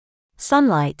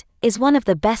Sunlight is one of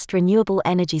the best renewable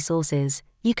energy sources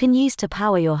you can use to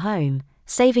power your home,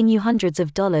 saving you hundreds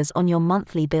of dollars on your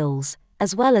monthly bills,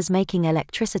 as well as making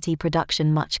electricity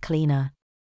production much cleaner.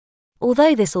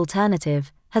 Although this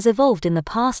alternative has evolved in the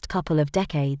past couple of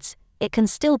decades, it can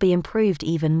still be improved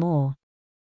even more.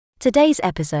 Today's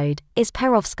episode is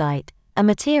Perovskite, a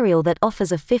material that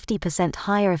offers a 50%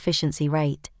 higher efficiency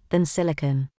rate than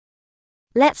silicon.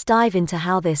 Let's dive into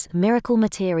how this miracle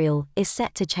material is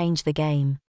set to change the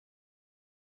game.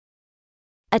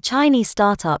 A Chinese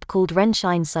startup called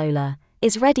Reinventing Solar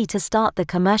is ready to start the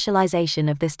commercialization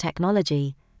of this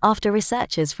technology after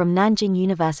researchers from Nanjing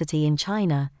University in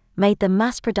China made the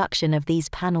mass production of these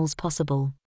panels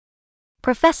possible.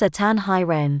 Professor Tan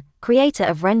Hai-ren, creator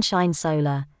of Reinventing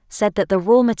Solar, said that the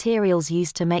raw materials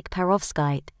used to make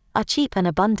perovskite are cheap and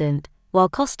abundant, while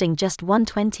costing just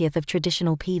 1/20th of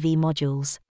traditional PV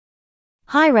modules.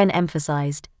 Hai-ren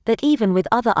emphasized that even with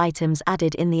other items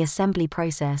added in the assembly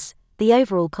process, the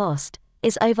overall cost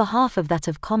is over half of that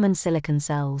of common silicon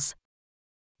cells.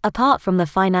 Apart from the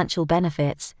financial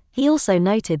benefits, he also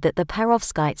noted that the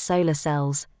perovskite solar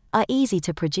cells are easy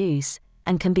to produce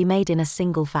and can be made in a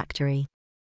single factory.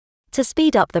 To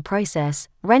speed up the process,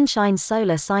 Reinventing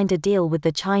Solar signed a deal with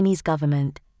the Chinese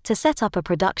government to set up a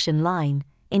production line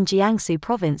in Jiangsu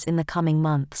province in the coming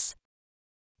months.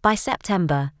 By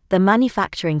September, the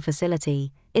manufacturing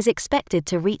facility is expected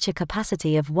to reach a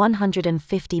capacity of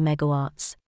 150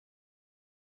 megawatts.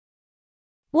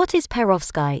 What is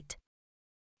perovskite?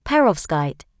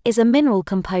 Perovskite is a mineral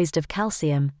composed of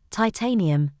calcium,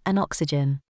 titanium, and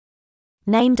oxygen.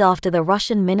 Named after the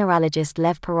Russian mineralogist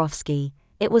Lev Perovsky,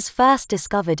 it was first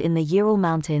discovered in the Ural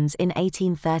Mountains in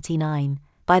 1839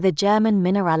 by the German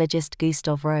mineralogist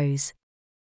Gustav Rose.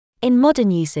 In modern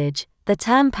usage, the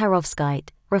term perovskite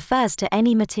refers to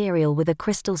any material with a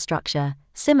crystal structure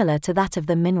similar to that of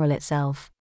the mineral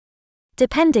itself.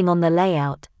 Depending on the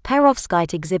layout,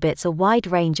 perovskite exhibits a wide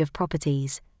range of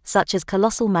properties, such as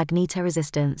colossal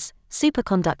magnetoresistance,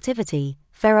 superconductivity,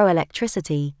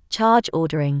 ferroelectricity, charge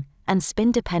ordering, and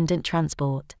spin-dependent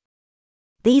transport.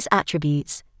 These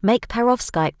attributes make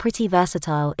perovskite pretty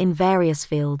versatile in various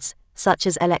fields, such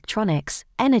as electronics,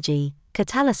 energy,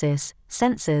 catalysis,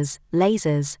 sensors,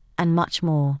 lasers, and much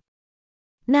more.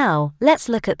 Now, let's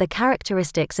look at the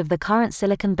characteristics of the current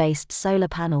silicon-based solar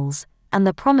panels and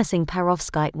the promising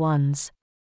perovskite ones.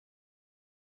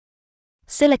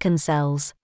 Silicon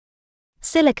cells.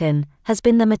 Silicon has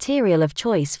been the material of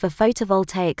choice for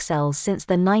photovoltaic cells since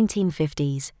the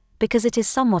 1950s because it is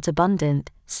somewhat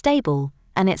abundant, stable,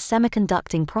 and its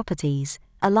semiconducting properties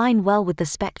align well with the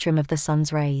spectrum of the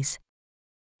sun's rays.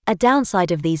 A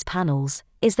downside of these panels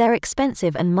is their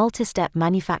expensive and multi-step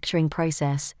manufacturing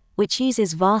process, which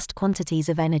uses vast quantities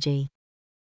of energy.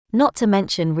 Not to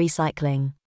mention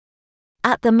recycling.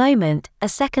 At the moment, a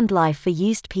second life for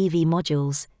used PV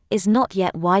modules is not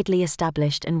yet widely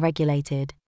established and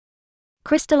regulated.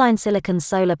 Crystalline silicon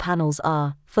solar panels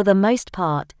are, for the most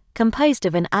part, composed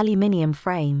of an aluminium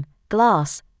frame,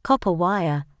 glass, copper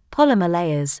wire, polymer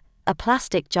layers, a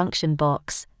plastic junction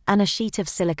box, and a sheet of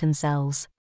silicon cells.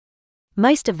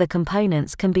 Most of the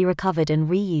components can be recovered and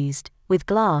reused, with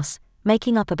glass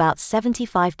making up about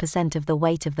 75% of the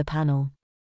weight of the panel.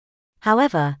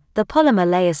 However, the polymer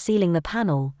layers sealing the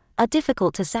panel are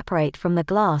difficult to separate from the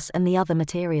glass and the other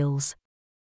materials.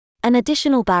 An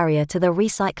additional barrier to the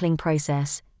recycling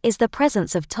process is the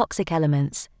presence of toxic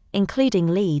elements, including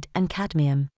lead and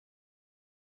cadmium.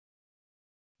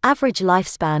 Average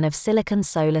lifespan of silicon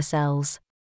solar cells.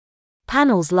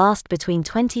 Panels last between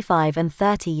 25 and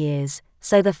 30 years,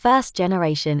 so the first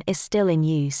generation is still in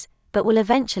use, but will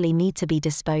eventually need to be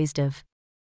disposed of.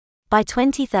 By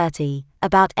 2030,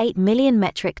 about 8 million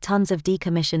metric tons of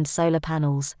decommissioned solar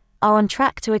panels are on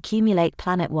track to accumulate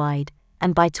planet-wide,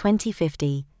 and by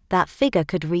 2050, that figure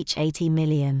could reach 80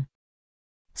 million.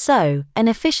 So, an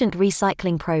efficient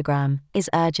recycling program is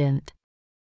urgent.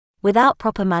 Without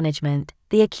proper management,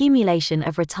 the accumulation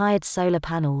of retired solar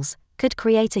panels could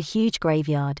create a huge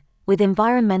graveyard, with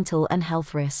environmental and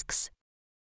health risks.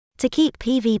 To keep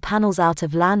PV panels out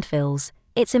of landfills,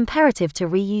 it's imperative to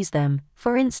reuse them,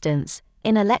 for instance,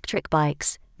 in electric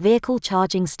bikes, vehicle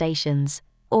charging stations,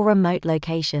 or remote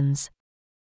locations.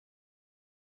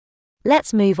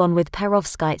 Let's move on with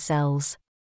perovskite cells.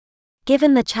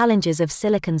 Given the challenges of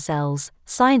silicon cells,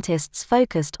 scientists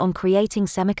focused on creating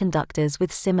semiconductors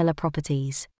with similar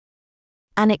properties.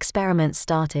 An experiment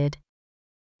started.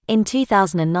 In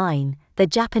 2009, the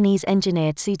Japanese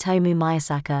engineer Tsutomu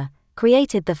Miyasaka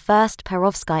created the first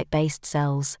perovskite-based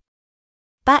cells.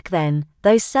 Back then,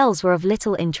 those cells were of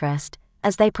little interest,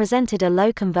 as they presented a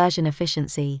low conversion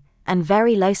efficiency and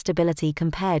very low stability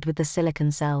compared with the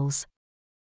silicon cells.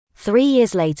 3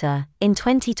 years later, in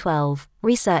 2012,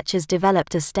 researchers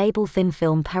developed a stable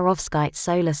thin-film perovskite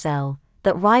solar cell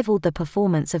that rivaled the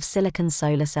performance of silicon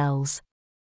solar cells.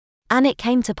 And it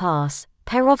came to pass,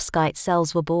 perovskite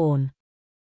cells were born.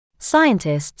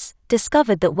 Scientists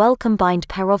discovered that well-combined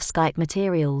perovskite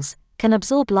materials can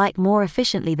absorb light more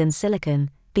efficiently than silicon,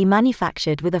 be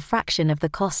manufactured with a fraction of the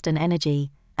cost and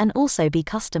energy, and also be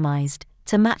customized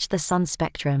to match the sun's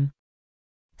spectrum.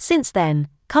 Since then,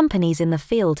 companies in the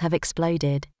field have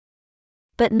exploded.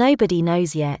 But nobody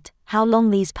knows yet how long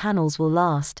these panels will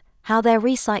last, how their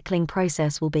recycling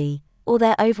process will be, or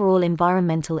their overall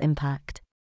environmental impact.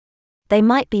 They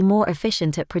might be more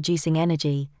efficient at producing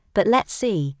energy, but let's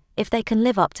see if they can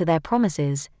live up to their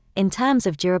promises in terms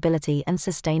of durability and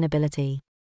sustainability.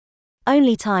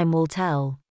 Only time will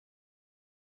tell.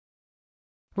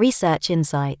 Research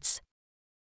insights.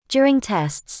 During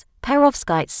tests,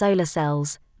 perovskite solar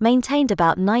cells maintained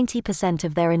about 90%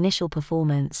 of their initial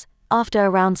performance after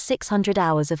around 600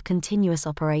 hours of continuous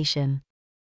operation.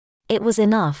 It was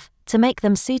enough to make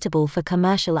them suitable for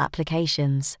commercial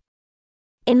applications.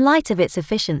 In light of its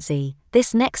efficiency,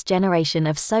 this next generation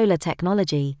of solar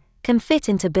technology can fit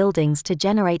into buildings to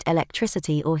generate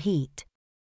electricity or heat.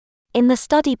 In the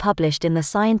study published in the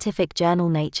scientific journal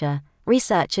Nature,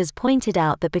 researchers pointed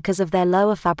out that because of their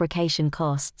lower fabrication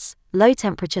costs,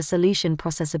 low-temperature solution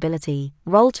processability,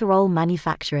 roll-to-roll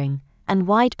manufacturing, and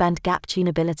wide-band gap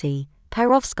tunability,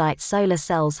 perovskite solar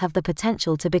cells have the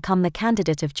potential to become the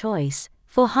candidate of choice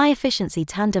for high-efficiency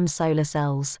tandem solar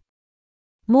cells.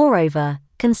 Moreover,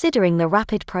 considering the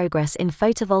rapid progress in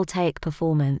photovoltaic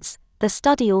performance, the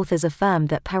study authors affirmed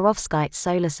that perovskite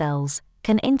solar cells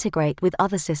can integrate with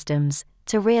other systems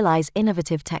to realize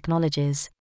innovative technologies.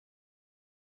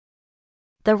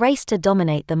 The race to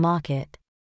dominate the market.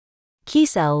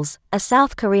 Qcells, a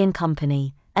South Korean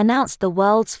company, announced the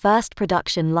world's first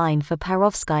production line for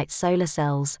perovskite solar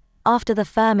cells after the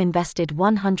firm invested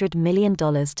 $100 million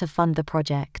to fund the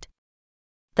project.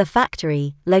 The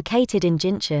factory, located in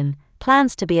Jincheon,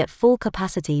 plans to be at full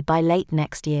capacity by late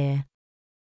next year.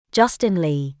 Justin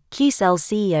Lee, Qcell's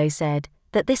CEO, said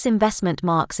that this investment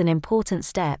marks an important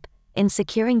step in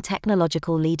securing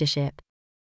technological leadership,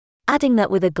 adding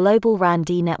that with a global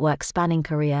R&D network spanning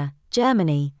Korea,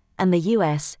 Germany, and the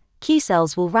US,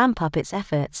 Qcells will ramp up its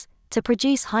efforts to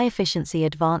produce high-efficiency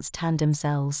advanced tandem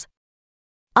cells.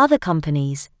 Other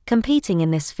companies competing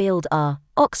in this field are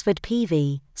Oxford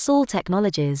PV, Sol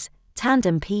Technologies,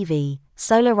 Tandem PV,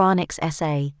 Solaronics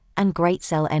SA, and Great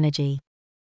Cell Energy.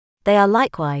 They are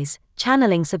likewise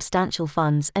channeling substantial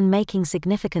funds and making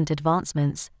significant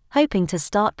advancements, hoping to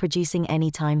start producing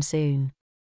anytime soon.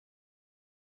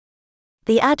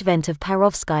 The advent of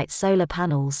perovskite solar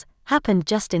panels happened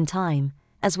just in time,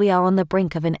 as we are on the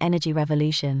brink of an energy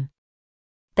revolution.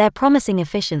 Their promising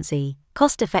efficiency,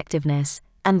 cost-effectiveness,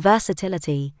 and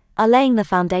versatility are laying the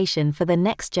foundation for the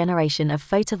next generation of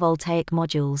photovoltaic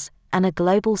modules and a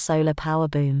global solar power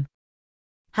boom.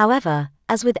 However,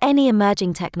 as with any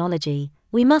emerging technology,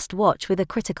 we must watch with a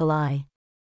critical eye.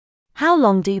 How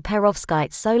long do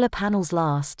perovskite solar panels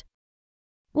last?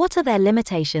 What are their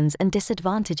limitations and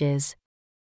disadvantages?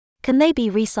 Can they be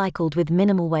recycled with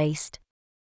minimal waste?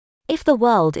 If the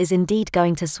world is indeed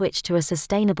going to switch to a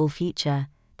sustainable future,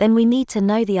 then we need to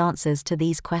know the answers to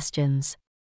these questions.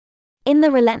 In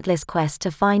the relentless quest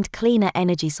to find cleaner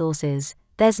energy sources,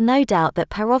 there's no doubt that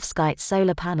perovskite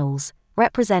solar panels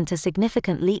represent a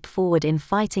significant leap forward in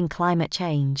fighting climate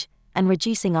change and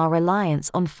reducing our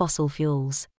reliance on fossil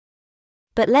fuels.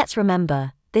 But let's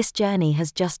remember, this journey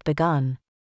has just begun.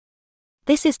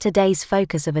 This is today's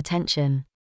focus of attention.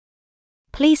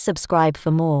 Please subscribe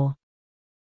for more.